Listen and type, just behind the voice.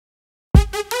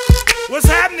What's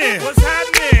happening? What's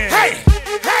happening? Hey,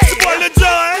 hey, it's your boy Lil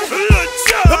Jon. Lil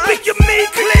Jon. Pick your me,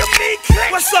 click.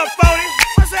 What's up, 40?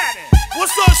 What's happening?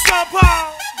 What's up, Sean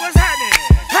Paul? What's happening?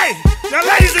 Hey, now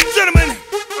ladies and gentlemen,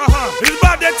 it's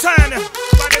about that time now.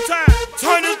 About that time.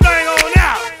 Turn this thing on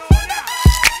out.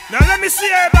 Now let me see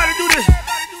everybody do this.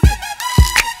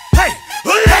 Hey,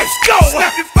 let's go.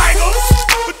 Snap your fingers,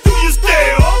 but do you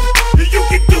still? You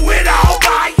can do it all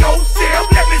by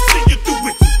yourself. Let me see you do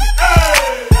it.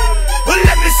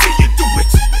 Let me see you do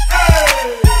it.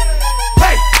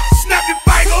 Hey, snap your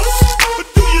fingers, but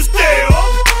do you still?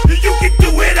 You can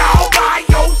do it all by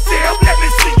yourself. Let me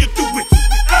see you do it.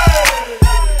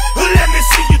 Let me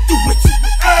see you do it.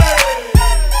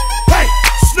 Hey,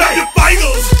 snap your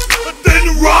fingers,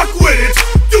 then rock with it.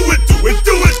 Do it, do it,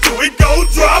 do it, do it. Go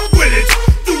drop with it.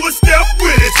 Do a step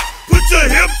with it. Put your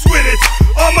hips with it.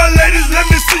 All my ladies, let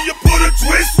me see you put a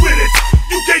twist with it.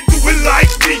 You can't do it like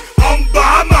me, I'm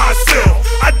by myself.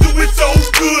 I do it so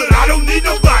good, I don't need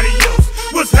nobody else.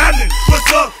 What's happening? What's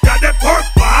up? Got that perk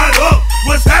fired up.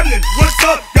 What's happening? What's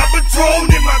up? Got Patron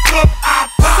in my cup.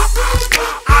 I pop,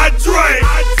 I drink.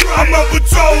 I'm a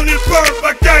Patron and perk,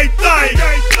 I can't think.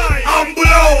 I'm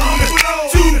blown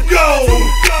to go.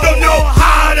 Don't know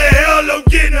how the hell I'm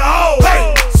getting home.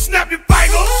 Hey, snap your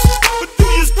fingers, but do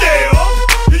you still?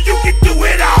 You can do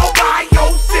it all by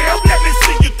yourself. Let me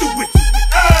see you do it.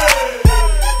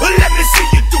 Let me see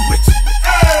you do it.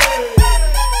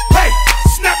 Hey,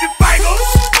 snap your fingers,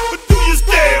 but do you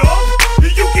still?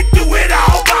 You can do it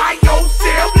all by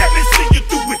yourself. Let me see you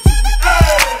do it.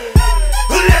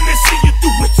 Let me see you do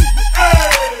it.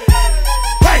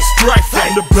 Hey, straight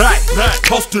from the back,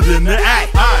 posted in the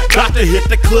act. Got to hit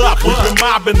the club, we've been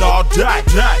mobbing all day.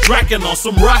 Drinking on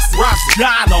some rust,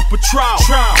 dying on Patron.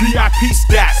 VIP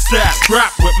stats,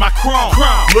 strapped with my chrome.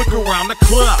 Look around the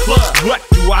club, what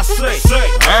do I say?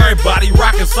 Everybody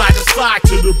rocking side to side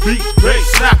to the beat.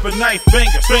 Snapping their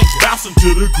fingers, bouncing to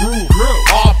the groove.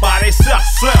 All by themselves,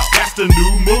 that's the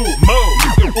new move.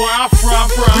 Where I'm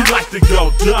from, we like to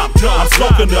go dumb. I'm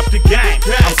soaking up the game,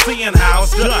 I'm seeing how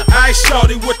it's done. I ain't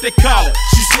shorty what they call it.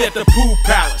 She said the pool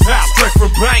palace, straight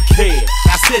from Bankhead.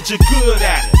 I said you're good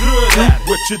at it. Do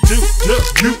what you do,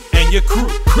 you and your crew.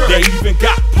 They even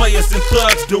got players and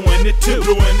thugs doing it too.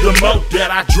 The more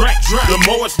that I drink, the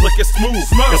more it's looking smooth.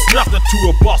 It's nothing to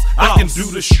a boss, I can do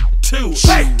the too.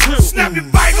 Hey, snap your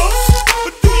fingers,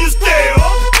 but do you still?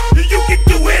 You can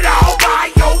do it all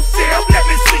by yourself. Let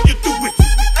me see you do it.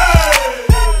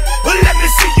 Let me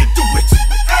see you do it.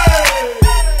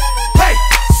 Hey,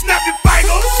 snap your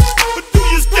fingers, but do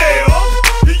you still?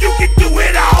 You can do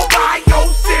it all by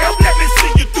yourself. Let me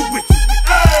see you do it.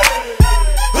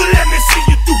 Let me see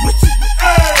you do it.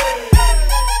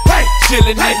 Hey,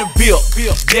 chillin' in the build,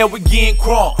 yeah, we getting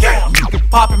crunk.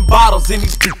 Popping bottles in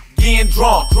these getting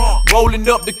drunk. Rolling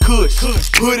up the kush,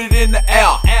 put it in the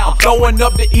air. I'm throwing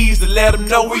up the E's to let them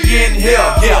know we in here.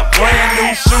 Yeah, brand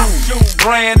new shoes,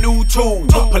 brand new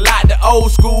tools. Pull out the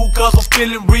old school cause I'm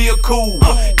feeling real cool.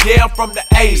 Yeah, I'm from the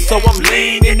A, so I'm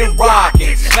leaning and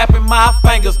rocking. Snapping my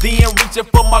fingers, then reaching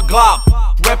for my Glock.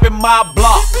 Reppin' my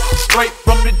block, straight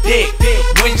from the deck.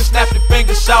 When you snap your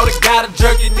fingers, shout it, gotta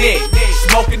jerk your neck.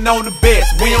 Smoking on the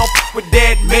best, we don't f with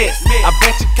that mess. I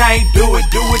bet you can't do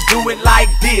it like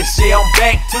this. Yeah, I'm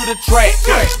back to the track,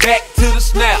 back to the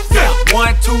snap.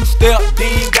 1, 2 step,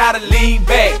 then gotta lean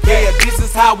back. Yeah, this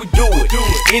is how we do it,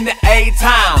 in the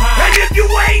A-time. And if you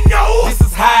ain't know, this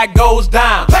is how it goes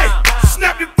down. Hey,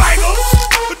 snap your fingers,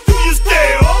 but do you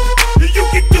still? You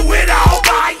can do it all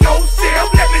by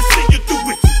yourself. Let me see you do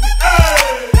it.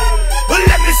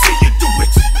 Let me see you do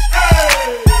it.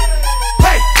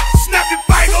 Hey, snap your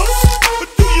fingers, but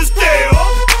do you still?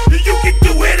 You can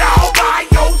do it all by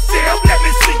yourself. Let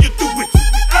me see you do it.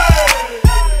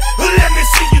 Let me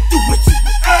see you do it.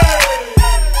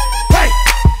 Hey,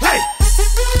 hey.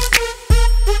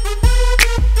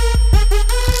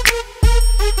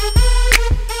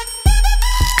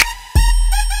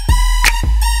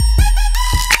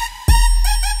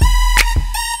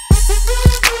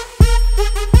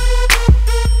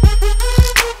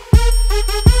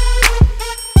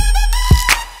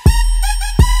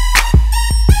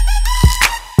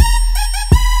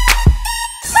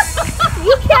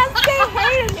 You can't say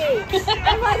hey to me.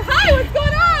 I'm like, hi, what's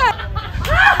going on?